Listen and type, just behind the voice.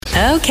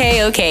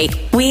Okay.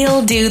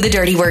 We'll do the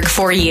dirty work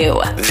for you.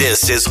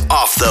 This is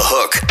Off the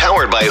Hook,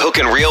 powered by Hook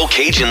and Reel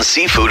Cajun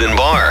Seafood and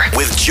Bar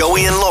with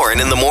Joey and Lauren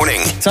in the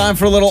morning. Time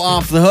for a little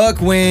Off the Hook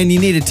when you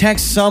need to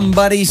text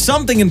somebody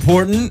something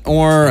important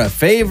or a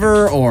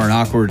favor or an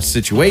awkward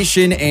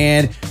situation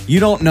and you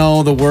don't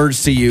know the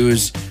words to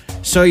use,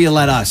 so you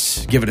let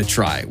us give it a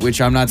try, which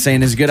I'm not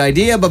saying is a good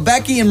idea, but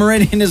Becky in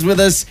Meridian is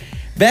with us.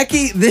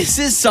 Becky, this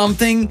is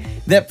something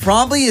that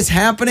probably is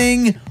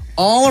happening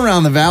all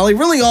around the valley,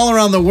 really all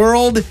around the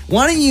world.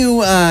 Why don't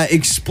you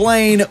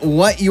explain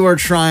what you are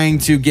trying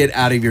to get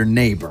out of your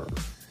neighbor?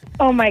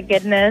 Oh my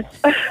goodness,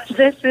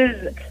 this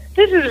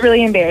is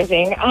really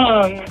embarrassing.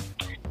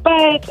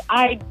 But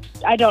I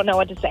don't know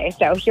what to say,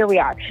 so here we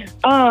are.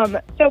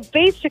 So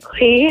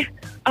basically,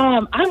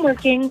 I'm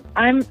working.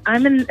 I'm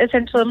an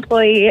essential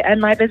employee,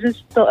 and my business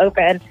is still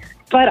open.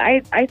 But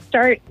I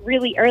start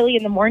really early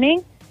in the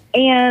morning,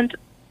 and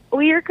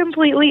we are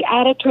completely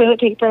out of toilet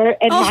paper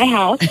in my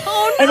house.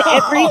 Oh, no. And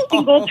every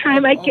single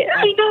time I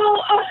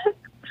know.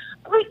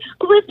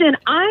 Listen,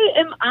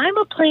 I'm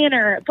a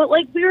planner, but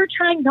we were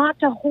trying not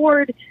to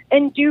hoard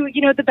and do,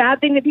 the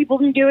bad thing that people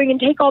have been doing and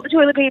take all the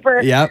toilet paper.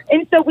 Yep.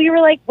 And so we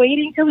were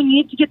waiting till we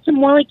needed to get some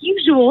more like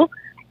usual.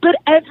 But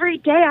every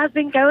day I've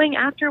been going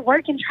after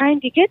work and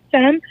trying to get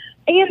some,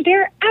 and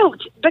they're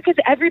out because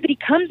everybody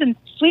comes and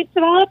sweeps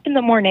it all up in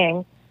the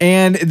morning.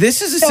 And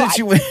this is a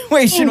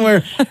situation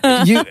where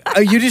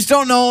you just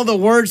don't know the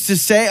words to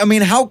say. I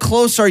mean, how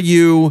close are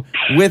you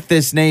with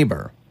this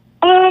neighbor?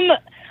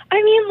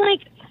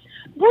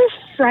 We're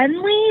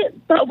friendly,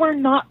 but we're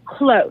not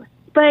close.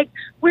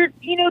 We're,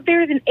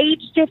 there's an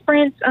age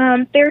difference.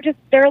 They're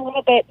a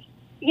little bit,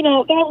 they're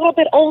a little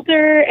bit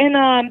older,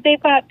 and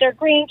they've got their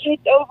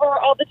grandkids over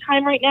all the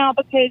time right now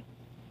because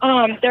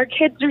their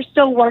kids are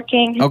still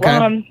working.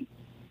 Okay.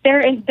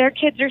 Their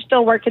kids are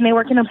still working. They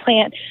work in a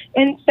plant.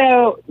 And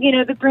so,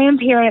 the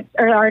grandparents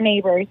are our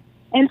neighbors.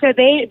 And so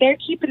they're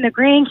keeping the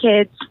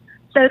grandkids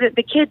so that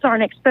the kids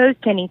aren't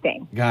exposed to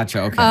anything.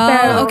 Gotcha. Okay.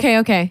 Oh,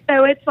 okay.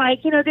 So it's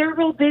they're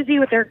real busy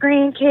with their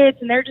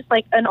grandkids, and they're just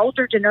an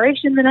older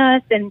generation than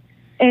us.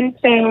 And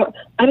so,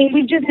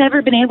 we've just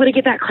never been able to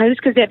get that close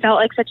because it felt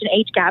like such an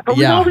age gap. But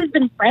we've always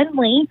been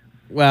friendly.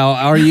 Well,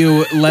 are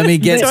you? Let me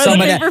get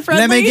some of that.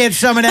 Friendly? Let me get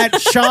some of that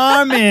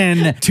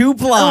charmin'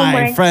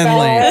 two-ply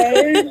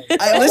friendly.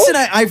 Listen,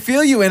 I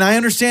feel you, and I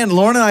understand.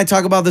 Lauren and I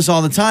talk about this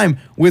all the time.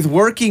 With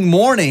working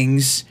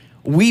mornings,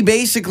 we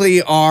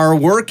basically are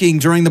working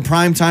during the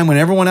prime time when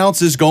everyone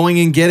else is going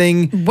and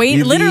getting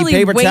literally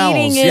paper waiting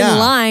towels. in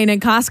line at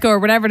Costco or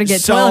whatever to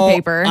get toilet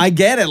paper. I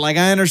get it.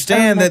 I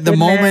understand that the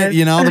moment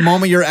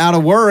you're out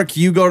of work,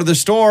 you go to the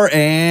store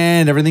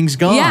and everything's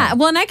gone. Yeah,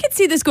 well, and I could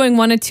see this going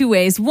one of two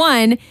ways.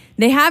 One,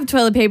 they have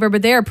toilet paper,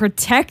 but they are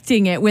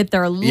protecting it with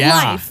their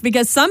life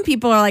because some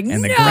people are like,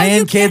 and the no,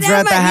 grandkids are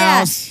at the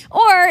house. Yeah.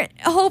 Or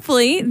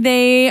hopefully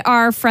they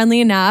are friendly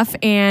enough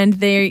and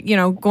they're,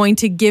 going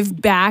to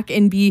give back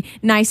and be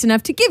nice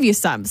enough to give you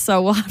some.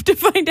 So we'll have to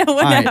find out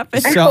what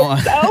happens. So,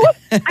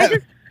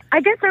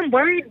 I guess I'm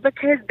worried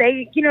because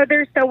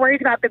they're so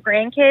worried about the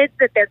grandkids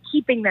that they're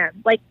keeping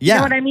them. You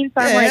know what I mean?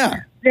 So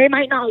they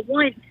might not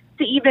want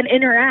to even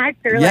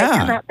interact or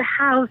come out the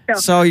house.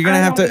 So you're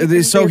gonna have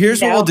to. So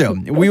here's what we'll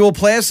do. We will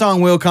play a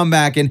song. We'll come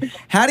back. And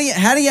how do you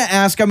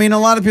ask? A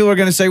lot of people are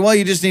gonna say, well,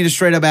 you just need to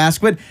straight up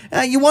ask. But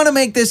you want to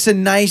make this a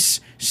nice,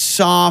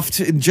 soft,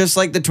 just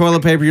like the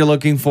toilet paper you're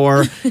looking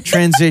for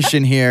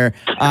transition here.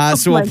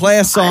 So we'll play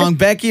a song.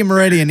 Becky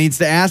Meridian needs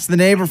to ask the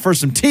neighbor for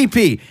some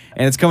TP,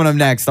 and it's coming up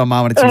next on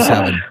My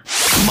 1027.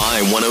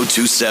 My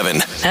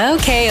 1027.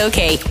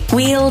 Okay.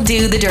 We'll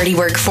do the dirty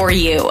work for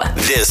you.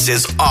 This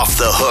is Off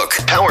the Hook,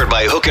 powered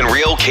by Hook and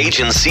Reel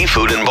Cajun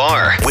Seafood and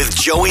Bar with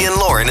Joey and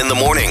Lauren in the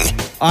morning.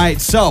 All right,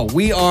 so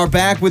we are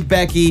back with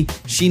Becky.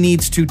 She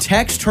needs to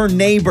text her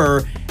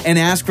neighbor and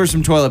ask for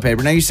some toilet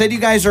paper. Now, you said you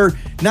guys are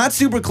not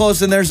super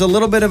close and there's a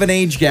little bit of an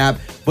age gap,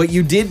 but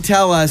you did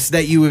tell us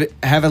that you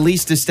have at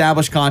least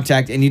established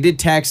contact, and you did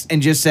text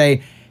and just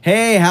say,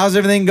 hey, how's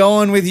everything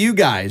going with you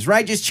guys,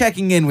 right? Just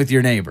checking in with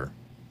your neighbor.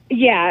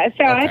 Yeah,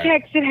 so I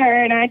texted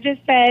her and I just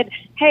said,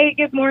 hey,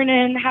 good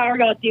morning. How are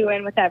y'all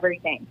doing with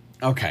everything?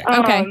 Okay.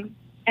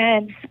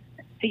 And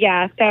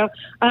yeah, so,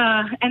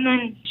 and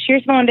then she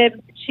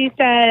responded, she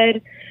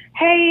said,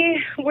 hey,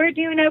 we're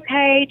doing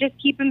okay.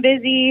 Just keeping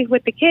busy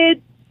with the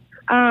kids.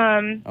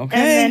 And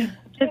then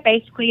just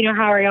basically,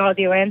 how are y'all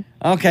doing?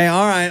 Okay,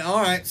 all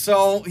right.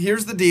 So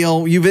here's the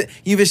deal. You've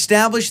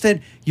established that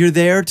you're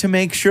there to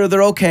make sure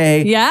they're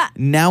okay. Yeah.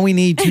 Now we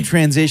need to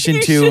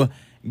transition to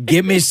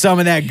give me some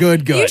of that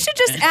good. You should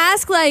just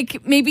ask,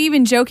 maybe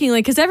even jokingly,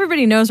 because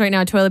everybody knows right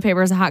now toilet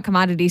paper is a hot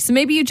commodity. So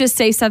maybe you just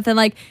say something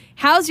like,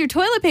 how's your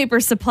toilet paper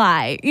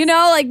supply?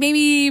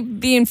 Maybe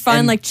being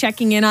fun, And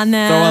checking in on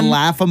them. Throw a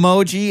laugh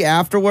emoji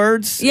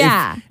afterwards.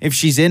 Yeah. If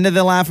she's into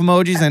the laugh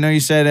emojis. I know you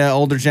said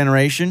older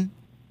generation.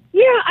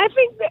 Yeah, I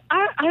think that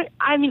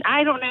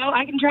I don't know.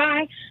 I can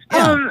try.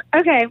 Yeah.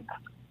 Okay.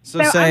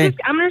 So say,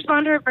 I'm gonna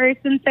respond to her first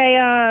and say,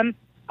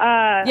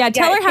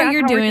 tell her how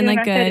you're doing, I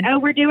good. said, oh,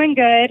 we're doing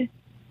good.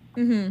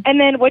 Mm-hmm. And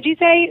then what'd you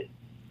say?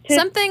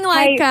 Something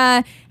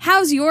like,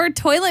 how's your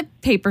toilet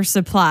paper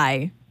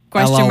supply?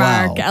 Question LOL.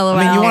 mark, LOL.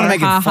 I mean, you wanna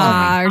make it ha,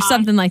 ha, funny. or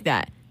something like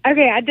that.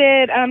 Okay, I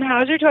did.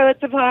 How's your toilet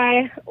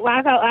supply?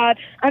 Laugh out loud,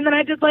 and then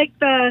I did like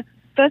the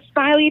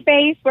smiley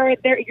face where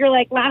you're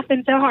like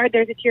laughing so hard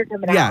there's a tear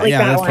coming out. Like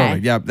that that's one.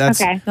 perfect. Yeah,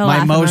 that's Okay. The my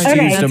laugh most emoji. used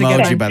Okay. That's a good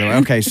emoji, one. by the way.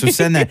 Okay, so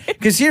send that.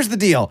 Because here's the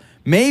deal.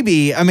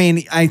 Maybe,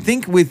 I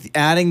think with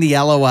adding the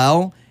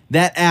LOL,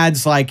 that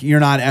adds like you're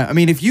not,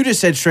 if you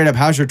just said straight up,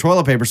 how's your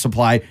toilet paper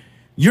supply?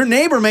 Your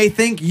neighbor may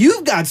think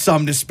you've got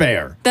some to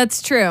spare.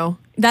 That's true.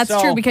 That's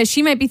So- true because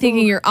she might be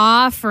thinking you're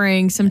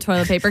offering some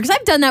toilet paper. Because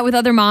I've done that with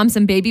other moms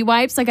and baby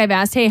wipes. Like I've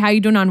asked, hey, how you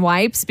doing on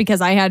wipes?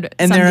 Because I had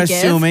And some they're to give.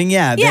 assuming,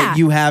 that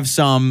you have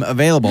some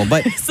available.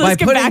 But So this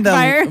could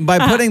backfire. by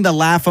putting the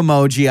laugh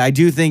emoji, I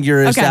do think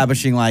you're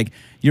establishing like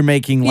you're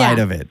making light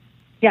Yeah. of it.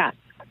 Yeah.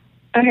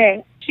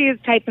 Okay. She is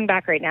typing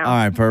back right now. All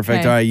right, perfect.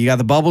 Okay. All right, you got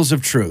the bubbles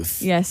of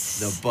truth. Yes.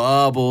 The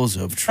bubbles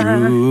of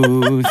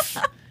truth.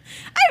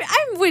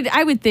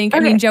 I would think. I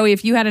mean, Joey,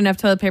 if you had enough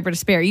toilet paper to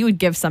spare, you would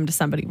give some to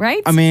somebody,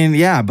 right?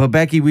 Yeah, but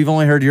Becky, we've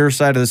only heard your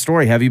side of the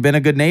story. Have you been a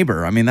good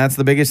neighbor? That's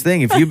the biggest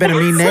thing. If you've been a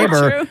mean So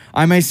neighbor, true.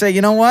 I may say,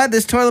 you know what?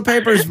 This toilet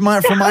paper is for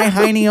my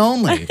hiney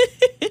only.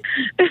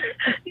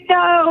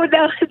 No,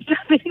 it's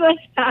nothing like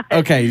that.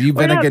 Okay, you've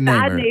been We're a good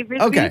not bad neighbor.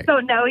 neighbors. Okay. We just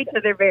don't know each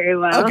other very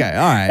well. Okay,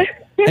 all right.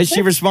 Has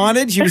she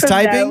responded? She was No,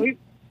 typing?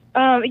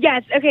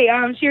 yes. Okay.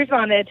 She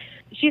responded.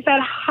 She said,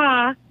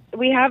 "Ha,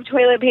 we have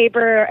toilet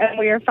paper and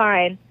we are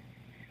fine."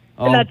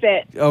 And that's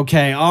it.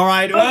 Okay, all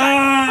right.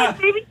 Ah!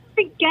 Maybe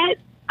forget.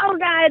 Oh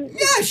God.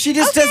 Yeah, she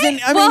just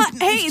doesn't. Well,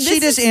 hey, she this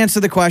just is-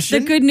 answered the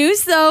question. The good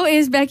news, though,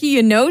 is Becky,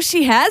 you know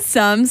she has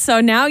some, so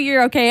now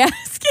you're okay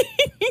asking.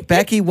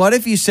 Becky, what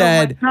if you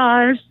said,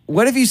 Gosh.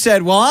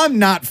 well, I'm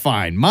not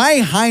fine.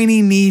 My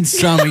hiney needs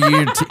some of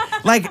you.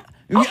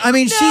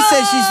 She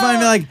said she's fine.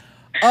 Be like,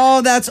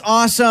 oh, that's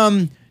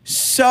awesome.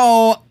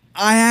 So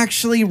I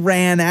actually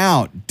ran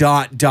out. ...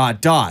 Lauren,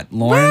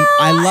 Well,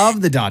 I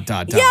love the ... Yeah,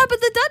 but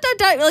the ...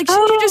 Like,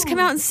 should you just come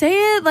out and say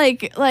it?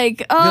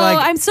 Like,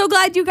 I'm so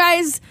glad you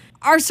guys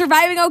are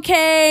surviving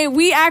okay.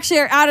 We actually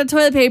are out of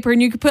toilet paper,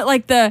 and you could put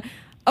like the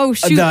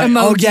shoot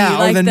emoji,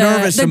 like the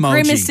nervous the emoji.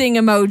 grimacing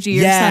emoji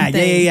or Yeah,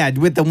 something. yeah.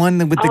 With the one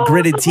with the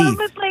gritted the one teeth.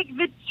 with like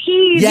the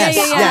teeth. Yes,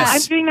 yeah. yes.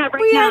 I'm doing that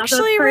right We now.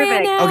 actually That's ran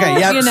perfect. out. Okay,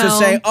 yeah. You So know.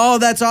 say, oh,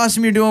 that's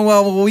awesome. You're doing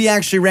well. Well, we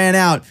actually ran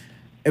out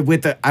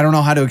with the. I don't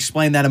know how to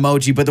explain that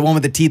emoji, but the one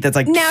with the teeth. That's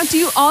like. Now, do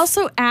you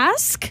also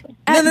ask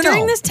No.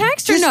 during this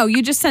text, or no?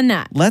 You just send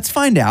that. Let's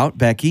find out,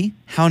 Becky,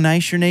 how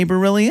nice your neighbor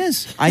really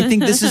is. I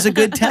think this is a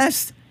good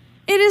test.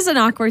 It is an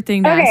awkward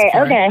thing to Okay. ask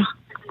for. Okay.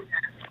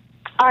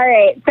 All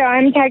right. So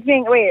I'm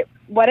texting. Wait.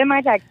 What am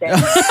I texting?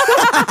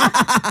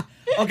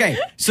 Okay,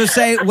 so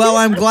say, well,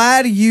 I'm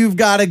glad you've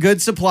got a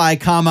good supply,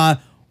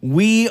 comma,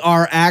 we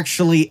are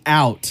actually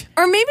out.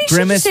 Or maybe you should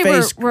Grimace just say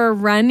face. we're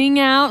running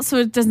out, so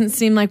it doesn't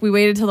seem like we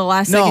waited till the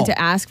last second to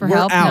ask for we're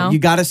help. out. No? You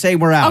got to say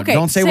we're out. Okay,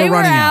 Don't say we're we're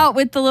running out.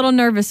 with the little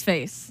nervous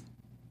face.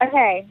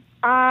 Okay.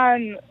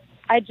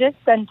 I just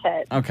sent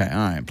it. Okay, all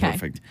right,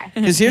 perfect.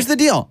 Because here's the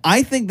deal.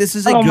 I think this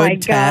is a Oh my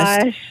good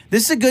test. gosh.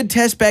 This is a good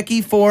test,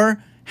 Becky,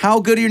 for how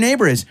good your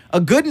neighbor is.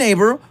 A good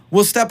neighbor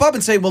will step up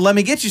and say, well, let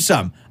me get you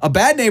some. A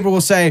bad neighbor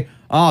will say,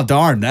 oh,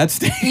 darn, that's...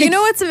 You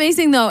know what's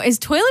amazing though is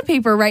toilet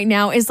paper right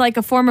now is like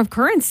a form of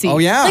currency. Oh,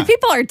 yeah. like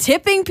people are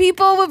tipping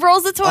people with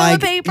rolls of toilet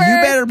like, paper.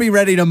 you better be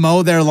ready to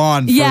mow their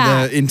lawn for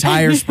Yeah. the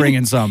entire spring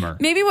and summer.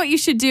 Maybe what you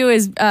should do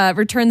is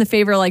return the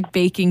favor, like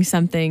baking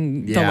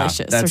something Yeah,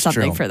 delicious or that's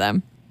something true. for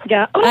them.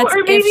 Yeah. Oh, That's or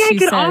maybe if I she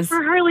could says.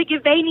 offer her like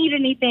if they need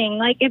anything,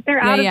 like if they're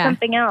out Yeah. of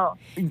something else.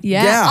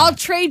 Yeah, I'll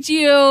trade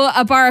you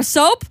a bar of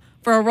soap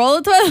for a roll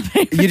of toilet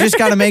paper. You just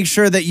got to make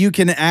sure that you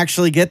can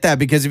actually get that,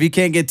 because if you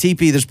can't get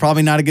TP, there's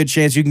probably not a good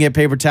chance you can get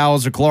paper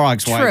towels or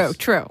Clorox wipes.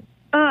 True.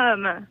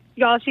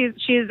 Y'all,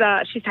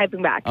 she's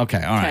typing back.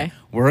 Okay, all right.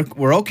 Okay.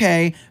 We're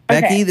okay.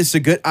 Becky, Okay. this is a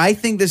good. I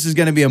think this is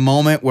going to be a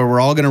moment where we're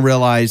all going to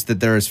realize that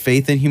there is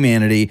faith in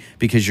humanity,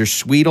 because your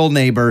sweet old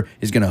neighbor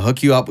is going to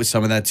hook you up with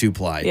some of that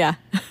 2-ply. Yeah.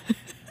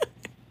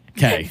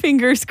 Okay.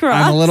 Fingers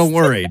crossed. I'm a little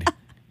worried.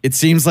 It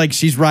seems like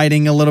she's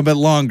writing a little bit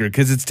longer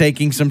because it's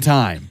taking some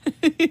time.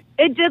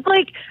 It did so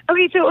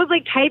it was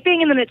like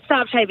typing and then it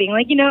stopped typing.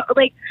 Like,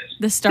 like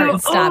The start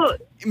and stop.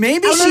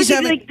 Maybe I don't know she's if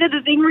having. like did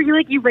the thing where you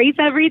like erase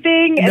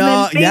everything and No,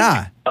 then think,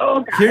 yeah. Oh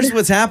God. Here's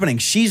what's happening.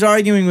 She's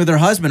arguing with her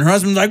husband. Her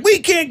husband's like, we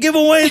can't give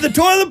away the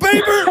toilet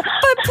paper.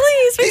 But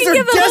please, we These can are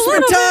give them a desperate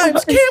little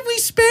times. bit. Can't we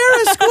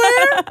spare a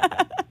square?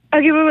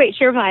 Okay, wait.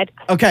 She replied.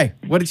 Okay,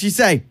 what did she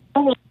say?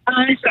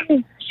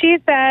 She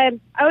said,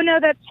 "Oh no,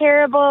 that's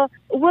terrible.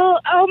 Well,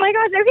 oh my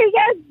gosh. Okay,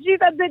 yes." She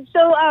said that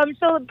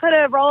she'll put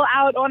a roll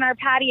out on our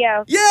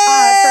patio. Yay!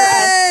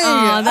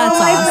 Oh, that's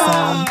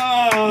awesome.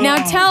 awesome. Now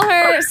tell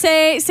her,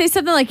 say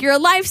something like, you're a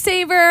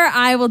lifesaver.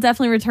 I will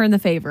definitely return the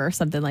favor or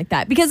something like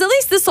that. Because at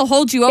least this will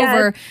hold you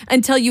over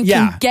until you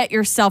Yeah. can get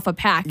yourself a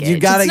package. You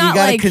gotta It's not you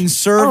gotta like-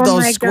 conserve Oh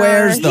those my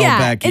squares gosh. though, yeah,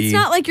 Becky. it's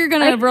not like you're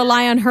going to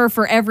rely on her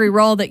for every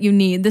roll that you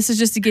need. This is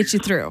just to get you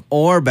through.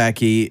 Or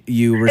Becky,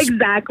 you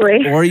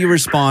Exactly. or you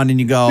respond and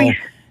you go,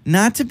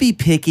 not to be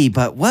picky,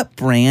 but what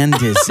brand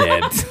is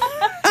it?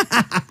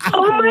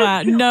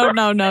 Wow. No.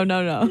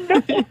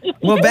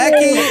 Well,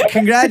 Becky,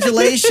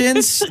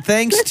 congratulations.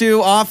 Thanks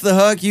to Off the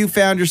Hook, you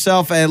found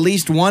yourself at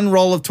least one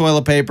roll of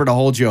toilet paper to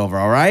hold you over,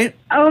 all right?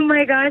 Oh,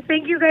 my gosh.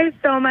 Thank you guys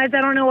so much.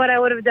 I don't know what I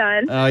would have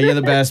done. Oh, you're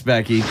the best,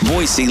 Becky.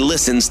 Boise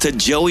listens to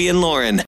Joey and Lauren.